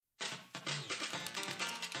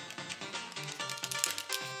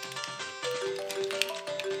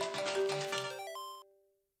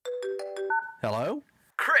Hello?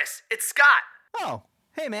 Chris, it's Scott. Oh,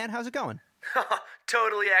 hey man, how's it going?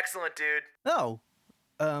 Totally excellent, dude. Oh,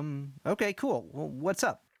 okay, cool. Well, what's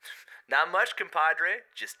up? Not much, compadre.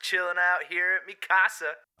 Just chilling out here at mi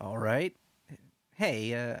casa. All right.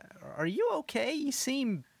 Hey, are you okay? You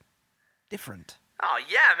seem different. Oh,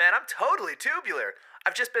 yeah, man, I'm totally tubular.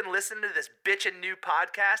 I've just been listening to this bitchin' new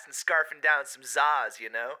podcast and scarfing down some Zaz,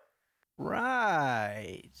 you know?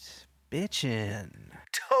 Right. Bitchin'.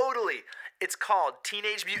 Totally. It's called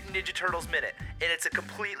Teenage Mutant Ninja Turtles Minute, and it's a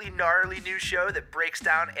completely gnarly new show that breaks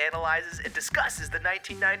down, analyzes, and discusses the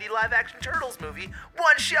 1990 live-action Turtles movie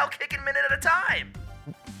one shell-kicking minute at a time.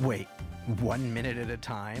 Wait, 1 minute at a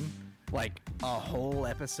time? Like a whole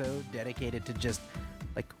episode dedicated to just,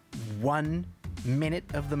 1 minute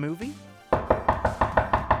of the movie?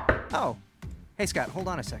 Oh, hey Scott, hold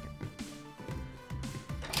on a second.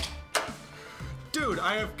 Dude,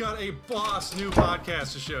 I have got a boss new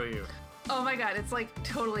podcast to show you. Oh my god, it's like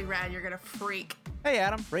totally rad. You're gonna freak. Hey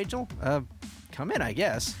Adam, Rachel, come in, I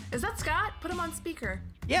guess. Is that Scott? Put him on speaker.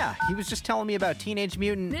 Yeah, he was just telling me about Teenage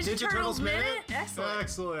Mutant... Ninja Turtles Minute? Excellent.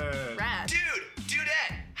 Excellent. Rad.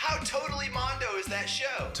 Dudette, how totally mondo is that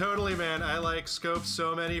show? Totally, man. I scope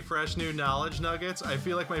so many fresh new knowledge nuggets. I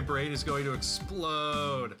feel like my brain is going to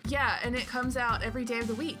explode. Yeah, and it comes out every day of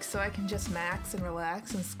the week, so I can just max and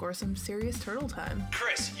relax and score some serious turtle time.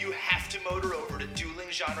 Chris, you have to motor over to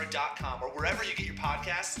duelinggenre.com or wherever you get your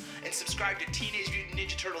podcasts and subscribe to Teenage Mutant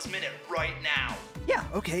Ninja Turtles Minute right now. Yeah,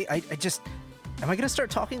 okay, I just... Am I gonna start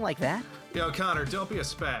talking like that? Yo, Connor, don't be a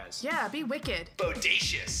spaz. Yeah, be wicked.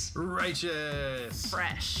 Bodacious. Righteous.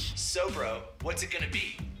 Fresh. So, bro, what's it gonna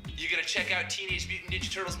be? You gonna check out Teenage Mutant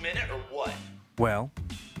Ninja Turtles Minute or what? Well,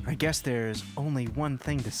 I guess there's only one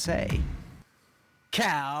thing to say.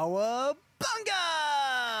 Cowabunga!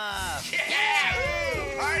 Yeah!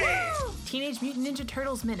 Woo! Party! Teenage Mutant Ninja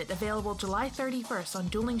Turtles Minute, available July 31st on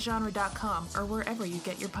duelinggenre.com or wherever you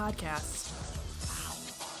get your podcasts.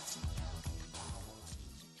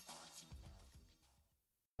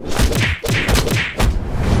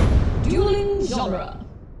 Dueling Genre.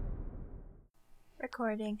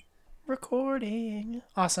 Recording.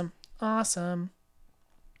 Awesome.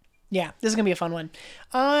 Yeah, this is gonna be a fun one.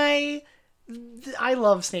 I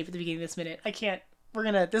love Snape at the beginning of this minute.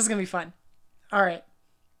 This is gonna be fun. All right.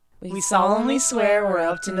 We solemnly swear we're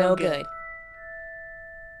up to no good.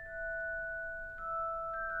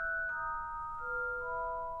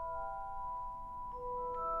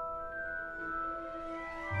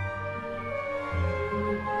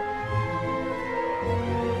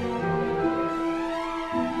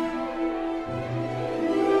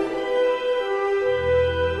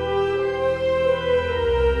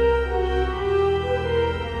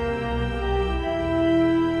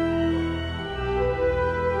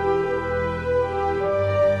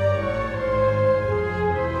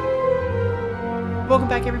 Welcome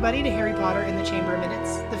back, everybody, to Harry Potter and the Chamber of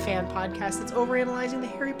Minutes, the fan podcast that's overanalyzing the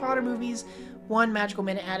Harry Potter movies one magical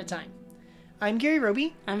minute at a time. I'm Gary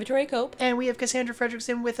Roby. I'm Victoria Cope. And we have Cassandra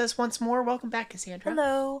Fredrickson with us once more. Welcome back, Cassandra.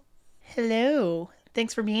 Hello. Hello.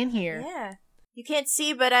 Thanks for being here. Yeah. You can't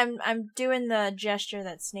see, but I'm doing the gesture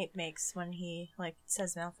that Snape makes when he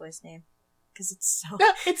says Malfoy's name, because it's so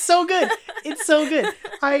It's so good. It's so good.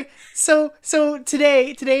 So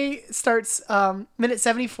today starts minute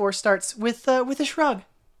 74 starts with a shrug.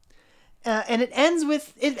 And it ends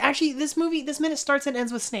with this minute starts and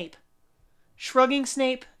ends with Snape shrugging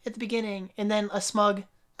Snape at the beginning, and then a smug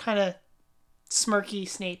kind of smirky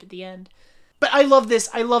Snape at the end. But I love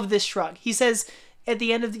this shrug. He says at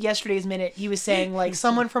the end of yesterday's minute, he was saying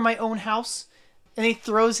someone from my own house. And he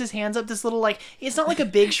throws his hands up, this little, it's not like a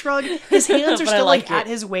big shrug. His hands are still, at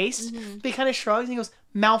his waist. Mm-hmm. But he kind of shrugs and he goes,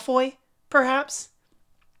 Malfoy, perhaps?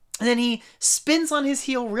 And then he spins on his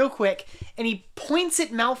heel real quick, and he points at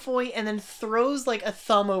Malfoy and then throws, a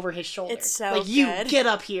thumb over his shoulder. It's so good. You, get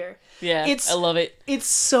up here. Yeah, I love it. It's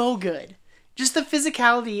so good. Just the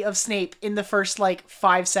physicality of Snape in the first,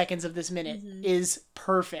 5 seconds of this minute is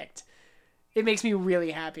perfect. It makes me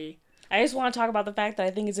really happy. I just want to talk about the fact that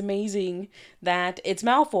I think it's amazing that it's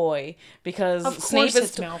Malfoy, because of course Snape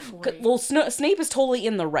is Malfoy. Well, Snape is totally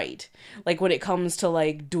in the right. When it comes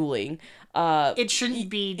to dueling, it shouldn't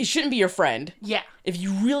be your friend. Yeah. If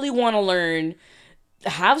you really want to learn,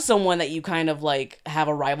 have someone that you kind of have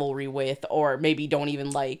a rivalry with, or maybe don't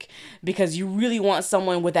even because you really want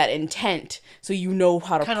someone with that intent, so you know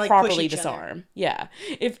how to kinda properly push each disarm. other. Yeah.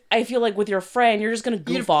 If I feel with your friend, you're just gonna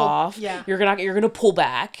goof off. Yeah. You're gonna pull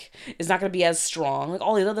back. It's not gonna be as strong.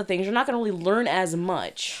 All these other things, you're not gonna really learn as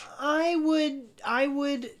much. I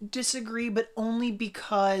would disagree, but only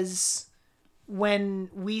because when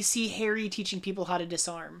we see Harry teaching people how to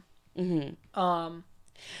disarm,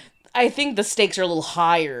 I think the stakes are a little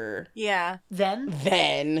higher Yeah.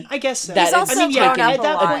 than I guess so. that. He's also it's grown taken up a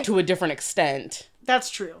lot. to a different extent. That's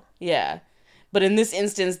true. Yeah. But in this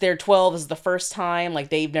instance, they're 12 is the first time. Like,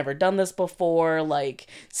 they've never done this before. Like,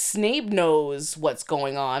 Snape knows what's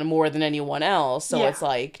going on more than anyone else. So Yeah. it's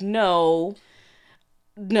like, no.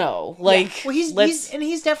 Like, Well, he's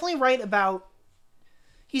definitely right about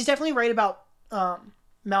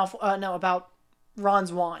about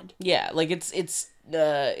Ron's wand. yeah, like,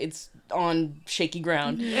 it's on shaky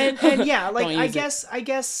ground. And yeah, like Don't use it. I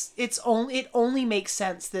guess it only makes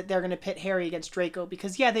sense that they're gonna pit Harry against Draco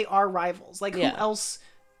because they are rivals. Like Yeah.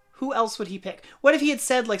 who else would he pick? What if he had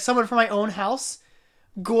said like someone from my own house?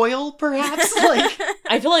 Goyle, perhaps? Like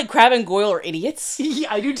I feel like Crabbe and Goyle are idiots.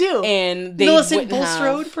 yeah, I do too. And they Millicent wouldn't have...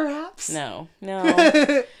 Bulstrode, perhaps? No.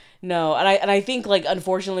 No, and I think like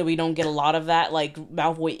unfortunately we don't get a lot of that. Like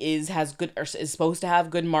Malfoy is supposed to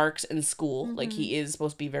have good marks in school. Like he is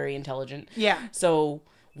supposed to be very intelligent. Yeah. So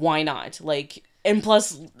why not? Like, and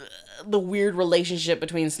plus the weird relationship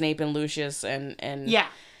between Snape and Lucius and Yeah.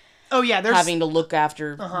 Oh yeah, there's having to look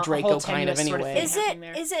after a Draco whole kind of tenuous sort of anyway.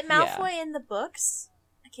 thing. Is it Malfoy in the books?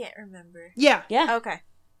 I can't remember. Yeah. Yeah. Okay.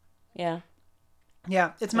 Yeah.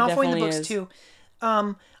 Yeah, it's Malfoy in the definitely books is. too.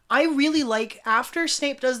 I really like after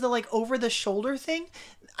Snape does the like over the shoulder thing.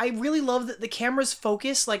 I really love that the camera's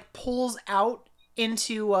focus like pulls out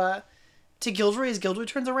into to Gilderoy as Gilderoy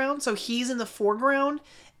turns around, so he's in the foreground,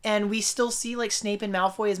 and we still see like Snape and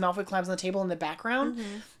Malfoy as Malfoy climbs on the table in the background.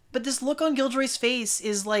 But this look on Gilderoy's face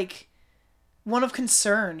is like one of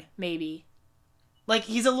concern, maybe. Like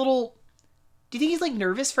he's a little. Do you think he's like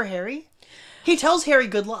nervous for Harry? He tells Harry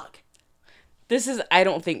good luck. I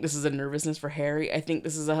don't think this is a nervousness for Harry. I think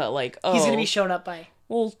this is a like, oh, He's gonna be shown up by.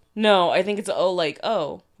 well, no, I think it's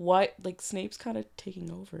what, like Snape's kind of taking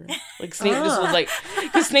over. Like Snape just was like,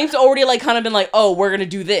 because Snape's already like kind of been like, oh, we're gonna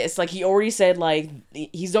do this. Like he already said like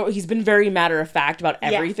he's been very matter of fact about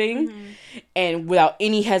everything, and without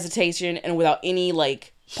any hesitation and without any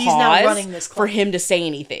like He's now pause running this for club. him to say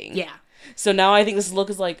anything. Yeah. So now I think this look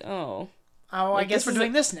is like, oh, Oh, I Like, guess this we're is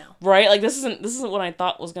doing this now. right, like this isn't what I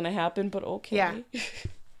thought was gonna happen, but okay. Yeah.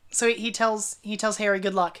 So he tells Harry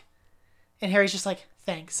good luck, and Harry's just like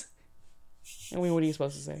thanks. I mean, what are you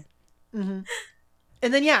supposed to say? And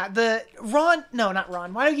then not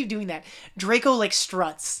Ron. Why do you keep doing that? Draco like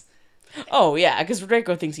struts. Oh yeah, because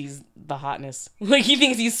Draco thinks he's the hotness. Like he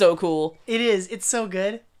thinks he's so cool. It is. It's so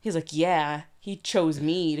good. He's like, yeah, he chose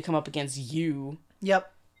me to come up against you.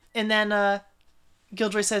 Yep. And then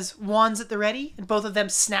Gilderoy says, "Wands at the ready," and both of them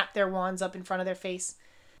snap their wands up in front of their face.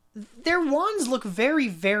 Their wands look very,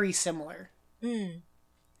 very similar.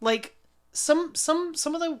 Like some of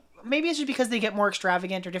the maybe it's just because they get more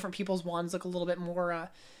extravagant or different people's wands look a little bit more.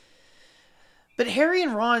 But Harry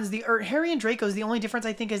and Harry and Draco's the only difference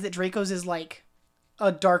I think is that Draco's is like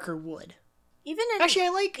a darker wood. Even in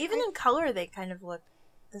in color, they kind of look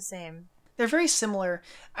the same. They're very similar.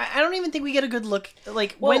 I don't even think we get a good look.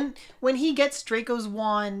 Like Well- when he gets Draco's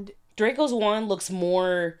wand. Draco's wand looks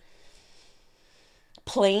more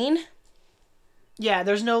plain. Yeah,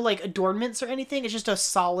 there's no like adornments or anything. It's just a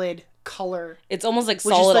solid color. It's almost like is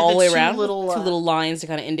solid like all the the way two around. little, Two little lines to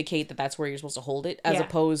kind of indicate that that's where you're supposed to hold it, as Yeah.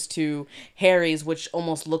 opposed to Harry's, which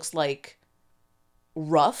almost looks like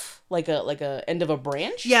rough, like a end of a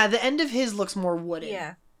branch. Yeah, the end of his looks more wooden.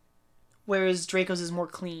 Yeah. Whereas Draco's is more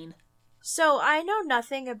clean. So I know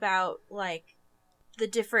nothing about like the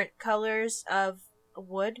different colors of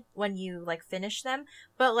wood when you like finish them,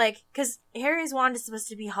 but like because Harry's wand is supposed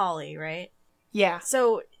to be holly, right? Yeah.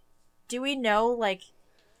 So do we know like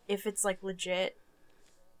if it's like legit,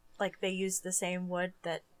 like they use the same wood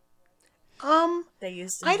that they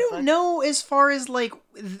used? In I the don't book? know as far as like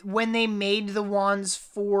when they made the wands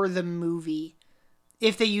for the movie,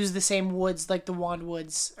 if they use the same woods like the wand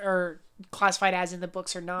woods are classified as in the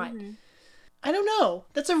books or not. I don't know.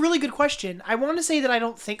 That's a really good question. I want to say that I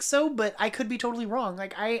don't think so, but I could be totally wrong.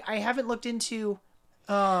 Like I haven't looked into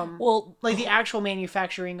Well, like the actual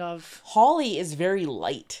manufacturing of. holly is very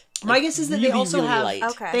light. My guess is that they really, also really have light.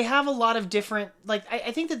 Okay. they have a lot of different like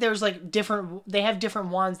I think that there's like different they have different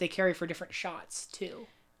wands they carry for different shots too.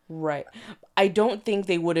 Right. I don't think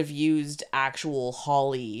they would have used actual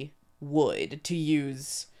holly wood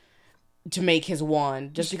to make his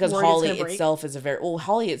wand, just because worried it's holly gonna break? itself is a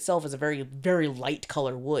very, very light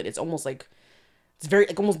color wood. It's almost like it's very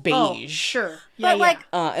like almost Oh, beige. sure. Yeah, But like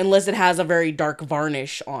Unless it has a very dark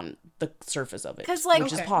varnish on the surface of it, because like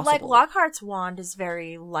which is Okay. possible. like Lockhart's wand is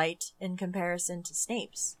very light in comparison to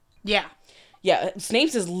Snape's. yeah. Yeah,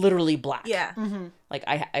 Snape's is literally black. Yeah. Like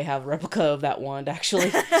I have a replica of that wand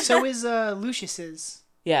actually. So is Lucius's.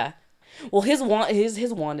 Yeah. Well, his wand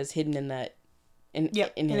is hidden in that. In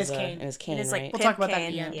his cane. In his cane, It's right? like We'll talk about that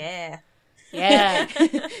cane. at the Yeah.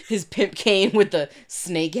 Yeah. His pimp cane with the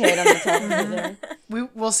snake head on the top of it there.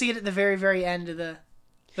 We'll see it at the very, very end of the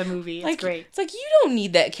movie. It's Like, great. It's like, you don't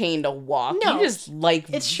need that cane to walk. No. You just like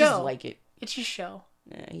It's you just show. like it. It's just show.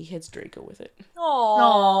 Yeah, he hits Draco with it. Aww.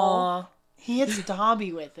 Aww. He hits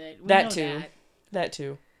Dobby with it. We That know too. That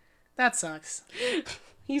too. That sucks.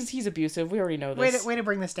 He's abusive. We already know this. Way to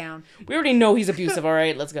bring this down. We already know he's abusive. All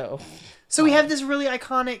right, let's go. So we have this really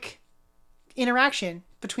iconic interaction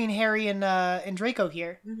between Harry and Draco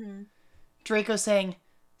here. Mm-hmm. Draco saying,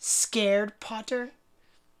 "Scared, Potter?"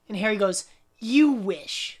 And Harry goes, "You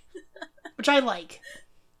wish," which I like.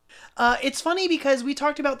 It's funny because we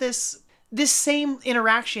talked about this same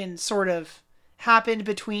interaction sort of happened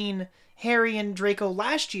between Harry and Draco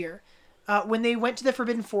last year when they went to the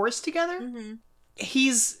Forbidden Forest together. Mm-hmm.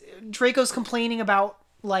 Draco's complaining about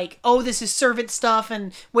like, oh, this is servant stuff,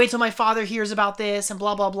 and wait till my father hears about this, and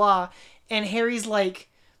blah blah blah. And Harry's like,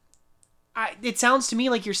 it sounds to me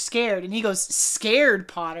like you're scared, and he goes, "Scared,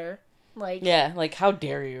 Potter?" Like, Yeah, like, how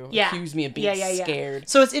dare you accuse me of being yeah. scared?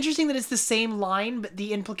 So it's interesting that it's the same line, but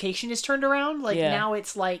the implication is turned around. Like, Yeah. now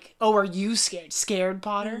it's like, oh, are you scared? Scared,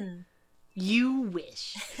 Potter? You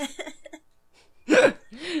wish.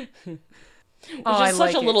 Which I is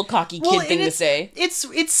such like a it. little cocky kid Well, thing and to say. It's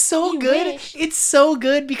so You good. wish. It's so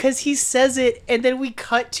good because he says it, and then we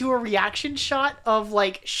cut to a reaction shot of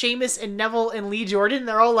like Seamus and Neville and Lee Jordan.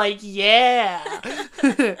 They're all like, "Yeah."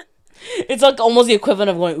 It's like almost the equivalent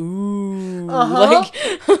of going, ooh.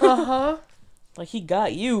 Uh-huh. Like he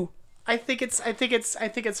got you. I think it's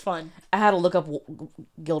fun. I had to look up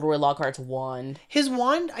Gilderoy Lockhart's wand. His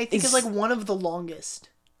wand, I think, is It's- like one of the longest.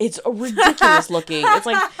 It's ridiculous looking. It's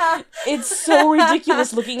like, it's so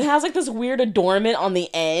ridiculous looking. It has like this weird adornment on the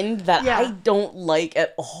end that Yeah. I don't like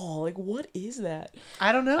at all. Like, what is that?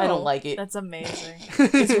 I don't know. I don't like it. That's amazing.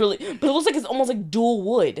 It's really, but it looks like it's almost like dual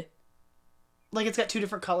wood. Like it's got two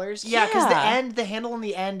different colors. Yeah, because Yeah. the handle on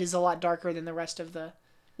the end is a lot darker than the rest of the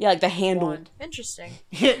Yeah, like the handle wand. Interesting.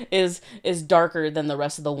 is darker than the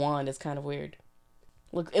rest of the wand. It's kind of weird.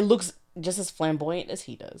 Look, it looks just as flamboyant as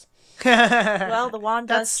he does. Well, the wand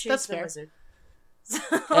does chase that's the fair. wizard.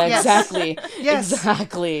 Exactly. Yes.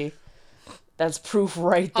 Exactly. That's proof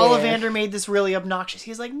right there. Ollivander made this really obnoxious.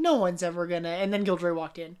 He's like, no one's ever gonna. And then Gilderoy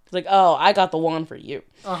walked in. It's like, oh, I got the wand for you.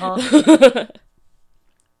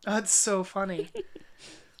 That's so funny.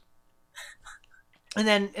 and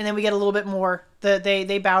then we get a little bit more.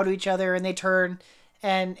 They bow to each other and they turn,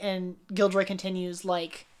 and Gilderoy continues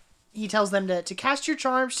like, he tells them to cast your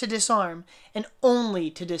charms to disarm and only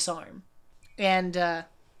to disarm, and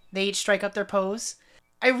they each strike up their pose.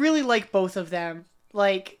 I really like both of them.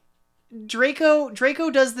 Like Draco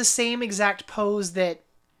does the same exact pose that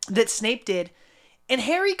Snape did, and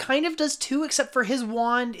Harry kind of does too, except for his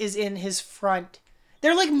wand is in his front.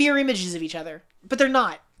 They're like mirror images of each other, but they're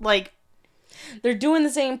not. Like, They're doing the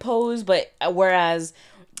same pose, but whereas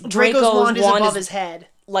Draco's wand is above his head.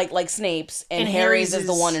 like Snape's, and, And Harry's Harry's is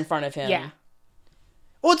the is- one in front of him. Yeah.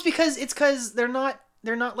 Well, it's because they're not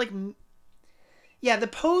like, yeah, the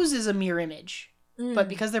pose is a mirror image, but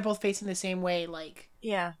because they're both facing the same way, like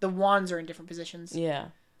Yeah. the wands are in different positions. Yeah.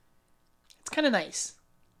 It's kind of nice.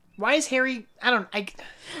 Why is Harry?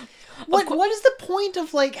 What is the point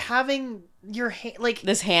of like having your hand like?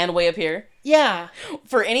 This hand way up here. Yeah,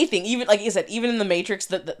 For anything, even like you said, even in the Matrix,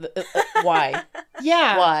 why?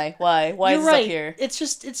 yeah. Why You're is right. this up here? It's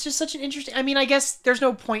just such an interesting. I mean, I guess there's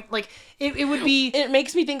no point. Like it would be. It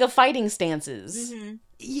makes me think of fighting stances.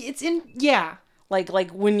 It's in yeah. Like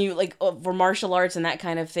when you for martial arts and that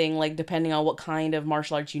kind of thing, like depending on what kind of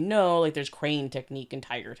martial arts you know, like there's crane technique and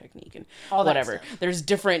tiger technique and All that whatever. stuff. There's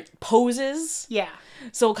different poses. Yeah.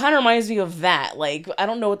 So it kind of reminds me of that. Like, I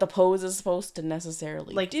don't know what the pose is supposed to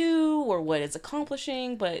necessarily Like- do or what it's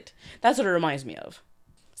accomplishing, but that's what it reminds me of.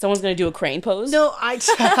 Someone's going to do a crane pose No,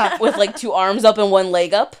 I with like two arms up and one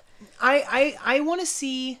leg up. I want to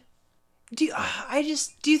see. Do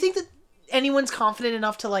you think that anyone's confident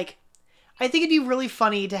enough to like? I think it'd be really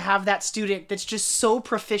funny to have that student that's just so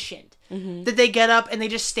proficient that they get up and they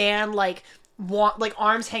just stand like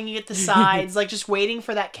arms hanging at the sides, like just waiting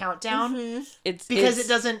for that countdown It's because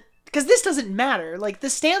it's- because this doesn't matter. Like the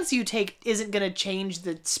stance you take isn't gonna change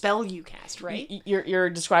the spell you cast, right? You're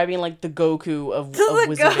describing like the Goku of The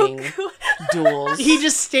wizarding Goku. duels. He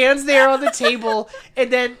just stands there on the table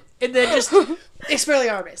and then and then just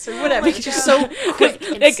Expelliarmus or whatever. It's just so quick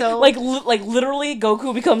and like, so like literally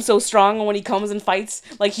Goku becomes so strong, and when he comes and fights,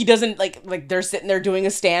 like he doesn't like they're sitting there doing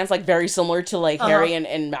a stance like very similar to like Harry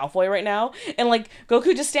and Malfoy right now, and like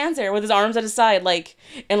Goku just stands there with his arms at his side, like,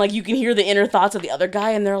 and like you can hear the inner thoughts of the other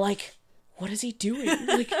guy, and they're like, what is he doing?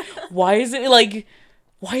 Like, why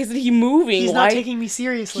isn't he moving? he's Why? not taking me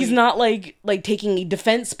seriously. He's not like taking a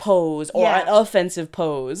defense pose or Yeah. an offensive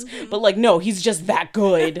pose, but like no, he's just that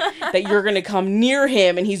good that you're gonna come near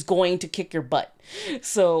him and he's going to kick your butt.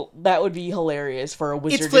 So that would be hilarious for a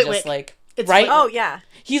wizard to Flitwick. just like It's right. Flitwick. Oh yeah.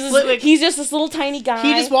 Flitwick. He's just this little tiny guy.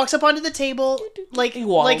 He just walks up onto the table like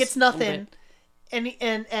waddles it's a nothing,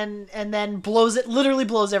 and then literally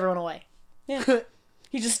blows everyone away. Yeah.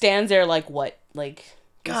 He just stands there like what? Like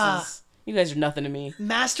God. you guys are nothing to me.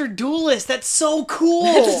 Master Duelist. That's so cool.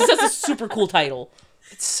 That's a super cool title.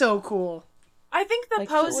 It's so cool. I think the Like,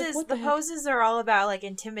 poses what the the heck? poses are all about like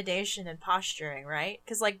intimidation and posturing, right?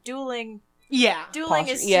 Because like dueling Yeah.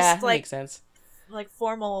 is Yeah, just that like makes sense.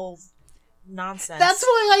 formal nonsense. That's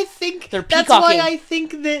why I think They're that's why peacocking. I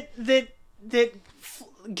think that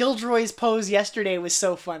Gilderoy's pose yesterday was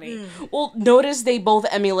so funny. Well, notice they both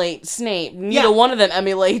emulate Snape. Neither Yeah. one of them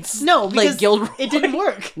emulates No, because like Gilderoy. it didn't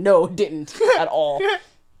work. No, it didn't at all.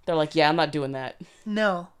 They're like, yeah, I'm not doing that.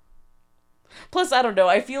 No. Plus, I don't know.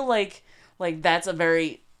 I feel like that's a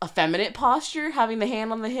very effeminate posture, having the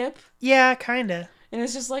hand on the hip, Yeah, kinda. and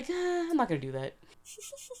it's just like, I'm not gonna do that.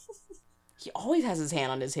 He always has his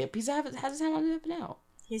hand on his hip. Has his hand on his hip now.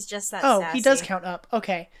 He's just that. Oh, sassy. he does count up.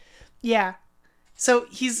 Okay. Yeah. So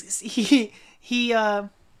he's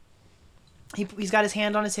got his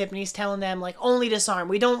hand on his hip and he's telling them like only disarm.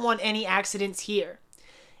 We don't want any accidents here.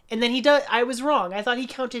 And then he does. I was wrong. I thought he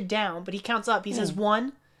counted down, but he counts up. He says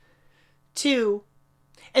 1, 2,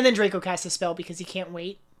 and then Draco casts a spell because he can't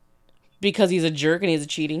wait. Because he's a jerk and he's a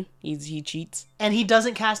cheating. He cheats. And he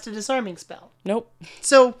doesn't cast a disarming spell. Nope.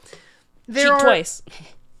 So there Cheat are twice.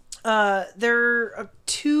 there are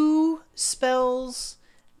 2 spells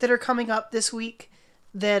that are coming up this week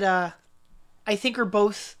that I think are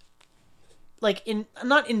both like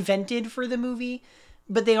not invented for the movie,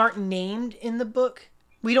 but they aren't named in the book.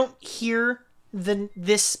 We don't hear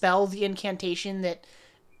this spell, the incantation that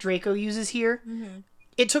Draco uses here. Mm-hmm.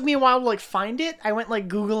 It took me a while to like find it. I went like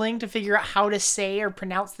Googling to figure out how to say or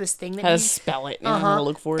pronounce this thing that How to he spell it. And I'm gonna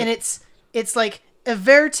look for it. and it's like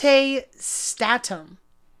Averte Statum,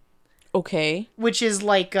 Okay. which is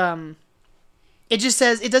like it just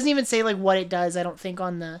says, it doesn't even say like what it does. I don't think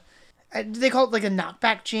on the they call it like a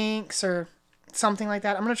knockback jinx or something like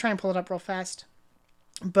that. I'm gonna try and pull it up real fast,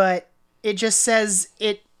 but it just says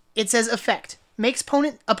it says effect makes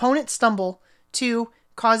opponent stumble, 2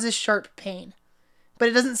 causes sharp pain, but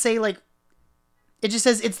it doesn't say like, it just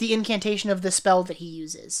says it's the incantation of the spell that he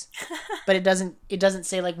uses, but it doesn't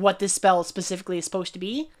say like what this spell specifically is supposed to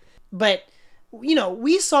be. But you know,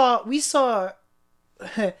 we saw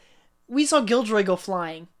Gilderoy go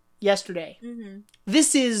flying yesterday. Mm-hmm.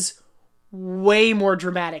 This is way more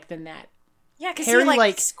dramatic than that. Yeah, because Harry he like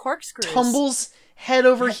like corkscrews. tumbles head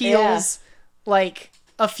over heels like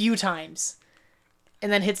a few times,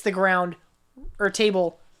 and then hits the ground or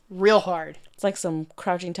table real hard. It's like some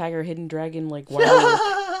Crouching Tiger, Hidden Dragon, like wire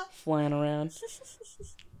flying around.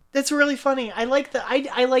 That's really funny. I like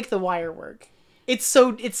the wire work. It's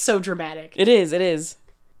so dramatic. It is.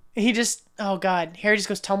 He just, oh god, Harry just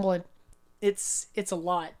goes tumbling. It's a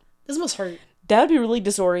lot. This must hurt. That would be really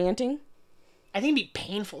disorienting. I think it'd be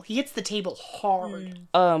painful. He hits the table hard.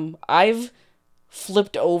 I've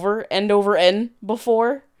flipped end over end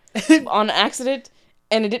before on accident,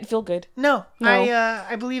 and it didn't feel good. No, No.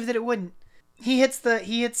 I believe that it wouldn't. He hits the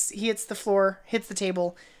floor, hits the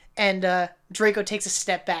table, and Draco takes a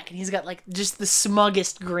step back, and he's got like just the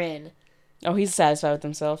smuggest grin. Oh, he's satisfied with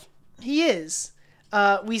himself. He is.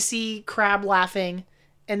 We see Crabbe laughing,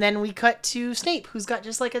 and then we cut to Snape, who's got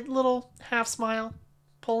just like a little half smile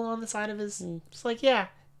pulling on the side of his. Just like, yeah,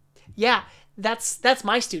 that's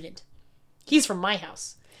my student. He's from my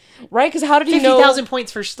house. Right? Because how did he know? 50,000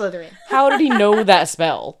 points for Slytherin. How did he know that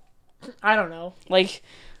spell? I don't know. Like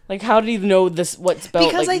how did he know this? What spell?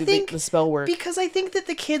 Because like, I think the spell work. Because I think that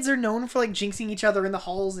the kids are known for like jinxing each other in the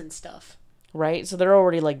halls and stuff. Right? So they're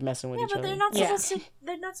already like messing with Yeah, each but other. they're not Yeah. supposed to.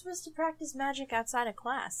 They're not supposed to practice magic outside of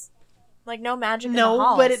class. Like no magic. in the No,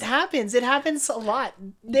 halls. but it happens. It happens a lot.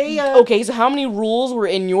 They Okay, so how many rules were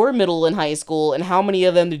in your middle and high school, and how many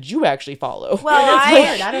of them did you actually follow? Well,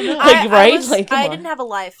 weird. I don't know. Like, right? Like, come I on. didn't have a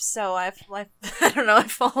life, so I don't know. I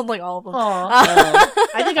followed like all of them. Aw.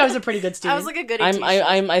 I think I was a pretty good student. I was like a goody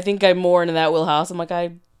I think I'm more into that wheelhouse. I'm like,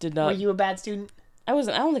 I did Were not. you a bad student? I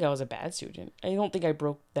don't think I was a bad student. I don't think I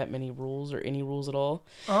broke that many rules or any rules at all.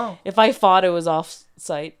 Oh. If I fought, it was off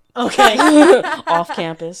site, Okay. off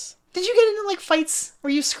campus. Did you get into like fights? Were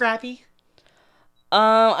you scrappy?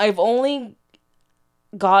 I've only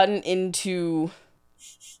gotten into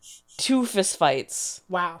 2 fist fights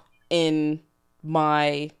Wow. in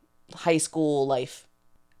my high school life.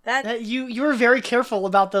 That You were very careful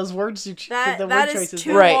about those words. The word that is choices.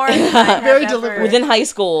 two Right. more than I have Very ever- deliberate. Within high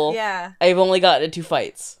school, Yeah. I've only gotten into 2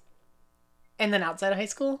 fights. And then outside of high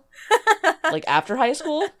school. Like after high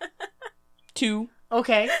school, 2.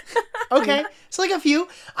 Okay. Okay. So like a few.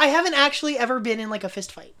 I haven't actually ever been in like a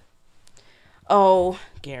fist fight. Oh,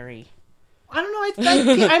 Gary. I don't know.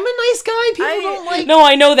 I'm a nice guy. People don't like. No,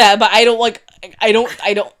 I know that, but I don't like. I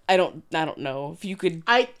don't know if you could.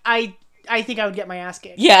 I think I would get my ass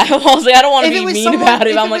kicked. Yeah, I was like, I don't want to If it be was mean someone, about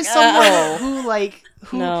it. if I'm it like, was someone oh. who like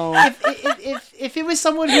who. No. If it was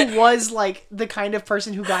someone who was like the kind of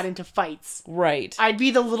person who got into fights, Right. I'd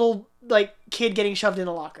be the little like kid getting shoved in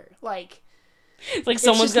a locker. Like, It's like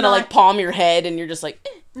someone's just gonna not- like palm your head, and you're just like.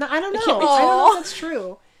 no, I don't know. can't be- I don't know Aw. if that's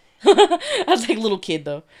true. I was like little kid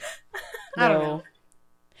though. I don't No. know.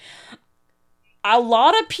 A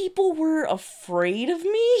lot of people were afraid of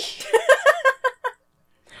me,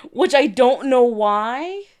 which I don't know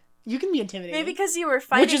why. You can be intimidating. Maybe because you were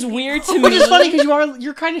fighting. Which is weird to people. me. Which is funny because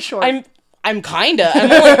you're kind of short. I'm kinda.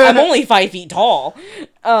 I'm only 5 feet tall.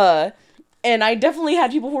 And I definitely had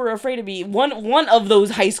people who were afraid of me. One of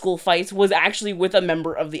those high school fights was actually with a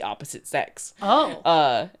member of the opposite sex.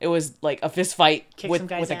 Oh. It was like a fist fight Kick with some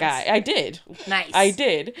guy's a guy. ass. I did. Nice. I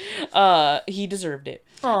did. He deserved it.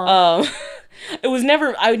 Aw.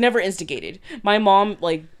 I never instigated. My mom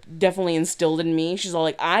like definitely instilled in me. She's all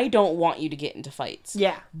like, I don't want you to get into fights.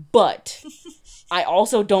 Yeah. But I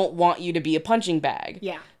also don't want you to be a punching bag.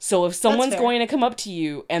 Yeah. So if someone's fair. going to come up to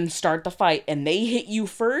you and start the fight and they hit you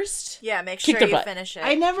first, Yeah, make Kick sure their you butt. finish it.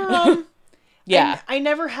 I never yeah. I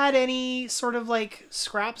never had any sort of like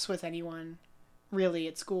scraps with anyone really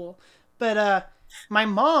at school. But my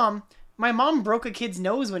mom broke a kid's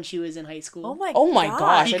nose when she was in high school. Oh my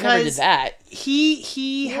gosh, I never did Because that.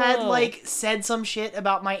 He had Whoa. like said some shit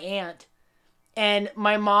about my aunt. And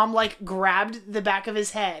my mom like grabbed the back of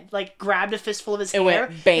his head, like grabbed a fistful of his It hair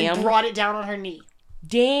went bam. and brought it down on her knee.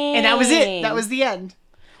 Dang. And that was it. That was the end.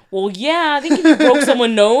 Well, yeah, I think if you broke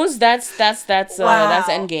someone's nose, that's Wow.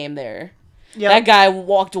 end game there. Yeah. That guy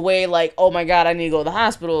walked away like, oh my god, I need to go to the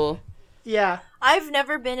hospital. Yeah. I've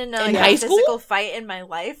never been in a, In like, high a school? physical fight in my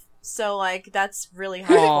life, so like that's really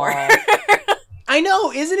hardcore. Aw. I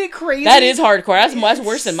know, isn't it crazy? That is hardcore. That's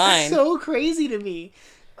worse than mine. So crazy to me.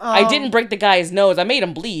 I didn't break the guy's nose. I made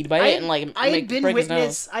him bleed, but I didn't like I had make, been break his nose.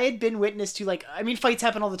 witness. I had been witness to like. I mean, fights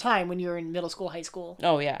happen all the time when you're in middle school, high school.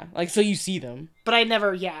 Oh yeah, like so you see them. But I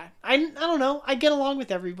never. Yeah. I don't know. I get along with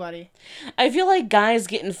everybody. I feel like guys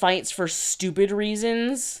get in fights for stupid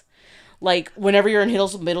reasons. Like whenever you're in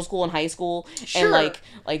middle school and high school, Sure. and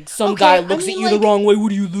like some Okay, guy I looks mean, at you like- the wrong way.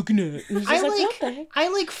 What are you looking at? And it's I just like. what the heck? I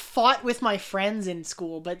like fought with my friends in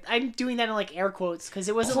school, but I'm doing that in like air quotes because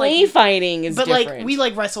it wasn't Play like. fighting is But different. like we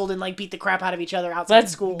like wrestled and like beat the crap out of each other outside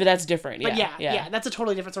that's school. but that's different. But Yeah, yeah, that's a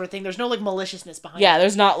totally different sort of thing. There's no like maliciousness behind Yeah, it.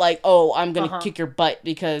 there's not like, oh, I'm gonna Uh-huh. kick your butt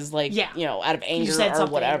because like Yeah. out of You anger said or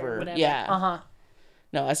something whatever. Yeah. Uh huh.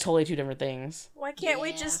 No, that's totally two different things. Why can't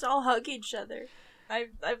we Yeah. just all hug each other? I've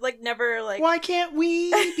like never like Why can't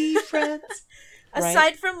we be friends?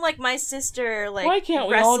 aside from like my sister like Why can't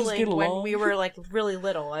we all wrestling just get when along? we were like really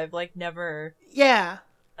little. I've like never Yeah.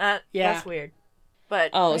 yeah, that's weird.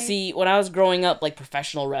 But Oh, see, when I was growing up, like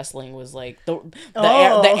professional wrestling was like the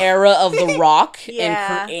Oh. era of The Rock and Yeah.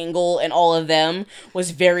 Kurt Angle and all of them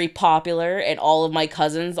was very popular, and all of my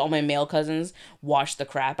cousins, all my male cousins, watched the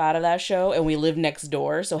crap out of that show, and we lived next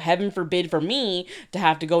door. So heaven forbid for me to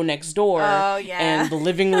have to go next door. Oh, yeah. And the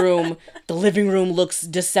living room looks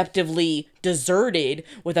deceptively deserted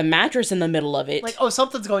with a mattress in the middle of it. Like, oh,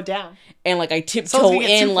 something's going down. And like I Someone's tiptoe gonna get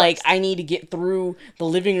in, like suplexed. I need to get through the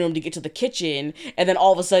living room to get to the kitchen, and then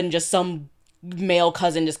all of a sudden just some male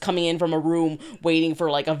cousin just coming in from a room waiting for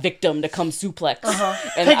like a victim to come suplex.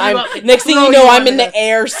 And Pick you I'm up and next thing throw you know you I'm in under the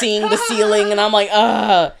air seeing the ceiling, and I'm like,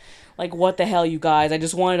 like what the hell, you guys? I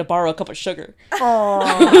just wanted to borrow a cup of sugar.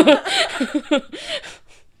 Oh.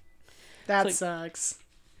 That sucks.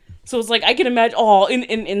 So it's like I can imagine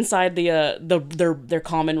inside their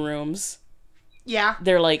common rooms. Yeah.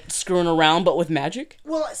 They're like screwing around but with magic.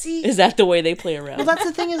 Well, see, Is that the way they play around? well, that's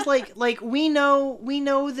the thing is like we know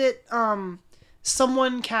that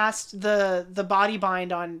someone cast the body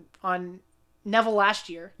bind on Neville last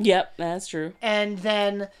year, Yep, that's true. and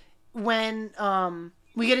then when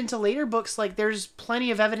we get into later books, like there's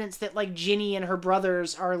plenty of evidence that like Ginny and her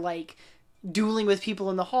brothers are like dueling with people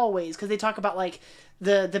in the hallways, because they talk about like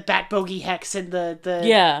the Bat Bogey Hex and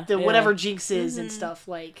the whatever Jinx is and stuff.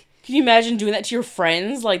 Like, can you imagine doing that to your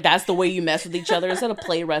friends? Like, that's the way you mess with each other instead of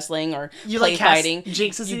play wrestling or you play like cast fighting.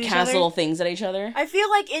 Jinxes You at each cast other? little things at each other. I feel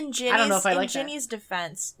like in like Ginny's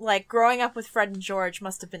defense, like growing up with Fred and George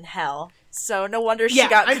must have been hell. So no wonder she Yeah,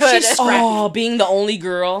 got she's good. scrappy. Oh, being the only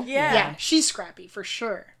girl. Yeah, she's scrappy for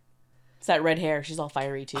sure. It's that red hair. She's all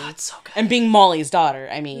fiery too. Oh, it's so good. And being Molly's daughter.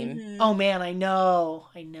 I mean, Oh man, I know.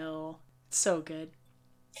 It's so good.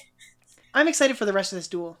 I'm excited for the rest of this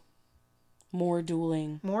duel. more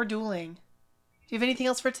dueling. More dueling. Do you have anything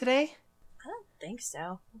else for today? I don't think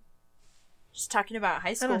so. Just talking about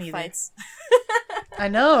high school don't either. fights. I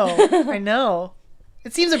know.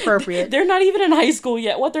 It seems appropriate. They're not even in high school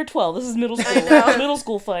yet. What? They're 12. This is middle school. Middle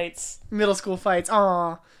school fights. Middle school fights.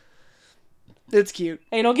 Aw. It's cute.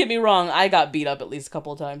 Hey, don't get me wrong. I got beat up at least a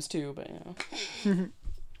couple of times too, but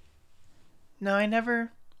No, I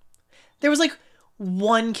never. There was like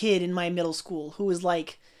one kid in my middle school who was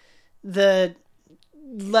like the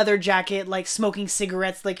leather jacket, like smoking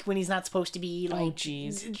cigarettes, like when he's not supposed to be, like, oh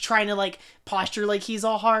jeez. trying to like posture like he's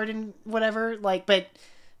all hard and whatever. Like, but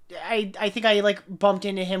I think I like bumped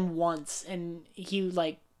into him once and he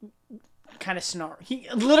like kind of snarled. He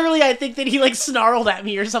literally, I think that he like snarled at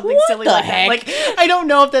me or something silly the like heck? that. Like, I don't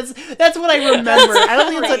know if that's what I remember. I don't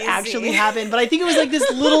think that's what Crazy. actually happened, but I think it was like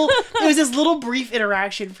this little brief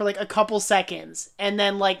interaction for like a couple seconds, and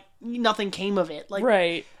then like nothing came of it. Like,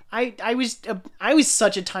 Right. I was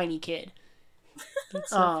such a tiny kid. That's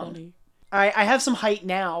so funny. I have some height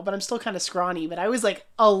now, but I'm still kind of scrawny. But I was like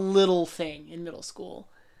a little thing in middle school,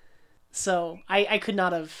 so I could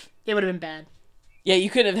not have. It would have been bad. Yeah,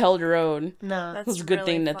 you couldn't have held your own. No. It was a good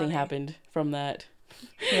really thing nothing funny. happened from that.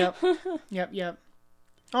 Yep.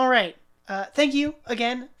 All right. Thank you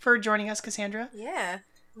again for joining us, Cassandra. Yeah.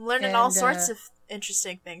 I'm learning all And, sorts of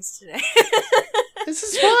interesting things today. This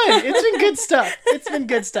is fun. It's been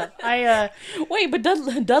good stuff. Wait, but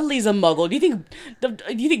Dudley's a Muggle. Do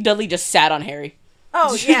you think Dudley just sat on Harry?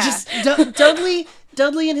 Oh, yeah. Just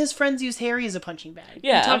Dudley and his friends use Harry as a punching bag.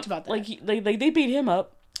 yeah. We talked about that. Like they beat him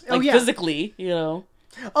up. Oh, Like yeah. physically, you know.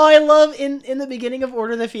 Oh, I love in the beginning of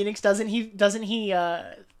Order of the Phoenix. Doesn't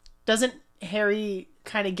Harry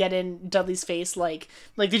kind of get in Dudley's face like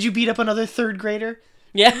did you beat up another third grader?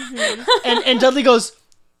 Yeah. And Dudley goes,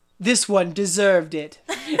 "This one deserved it."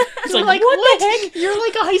 It's You're like, like, what the heck? You're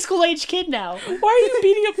like a high school age kid now. Why are you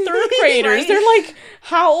beating up third graders? Right? They're like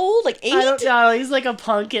how old? Like 8? I don't know. He's like a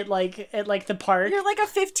punk at the park. You're like a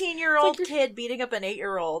 15-year-old kid beating up an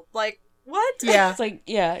 8-year-old. Like, what? Yeah. It's like,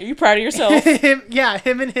 yeah, are you proud of yourself?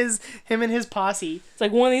 him and his posse. It's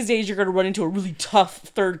like one of these days you're gonna run into a really tough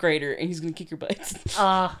third grader and he's gonna kick your butt.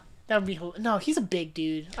 That would be no. He's a big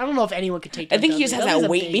dude. I don't know if anyone could take. I think he Dudley. just has Dudley's that a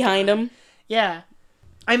weight big behind guy. him. Yeah,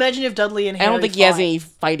 I imagine if Dudley and I Harry don't think he has fought- any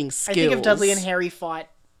fighting skills. I think if Dudley and Harry fought,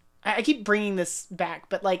 I keep bringing this back,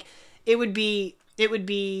 but like it would be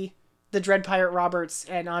the Dread Pirate Roberts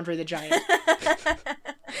and Andre the Giant.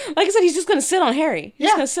 Like I said, he's just gonna sit on Harry. He's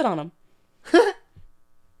Yeah. just gonna sit on him,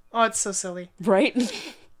 Oh, it's so silly. right?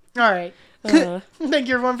 All right. Uh, Thank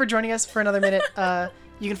you everyone for joining us for another minute.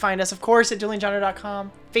 You can find us, of course, at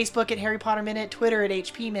duelinggenre.com, Facebook at Harry Potter Minute, Twitter at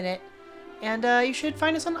HP Minute, and you should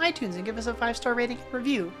find us on iTunes and give us a 5-star rating and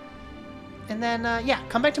review. And then,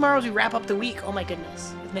 come back tomorrow as we wrap up the week. Oh my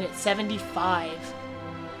goodness, with minute 75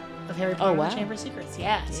 of Harry Potter and wow. the Chamber of Secrets.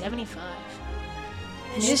 Yeah, 75.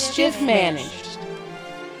 Mischief managed.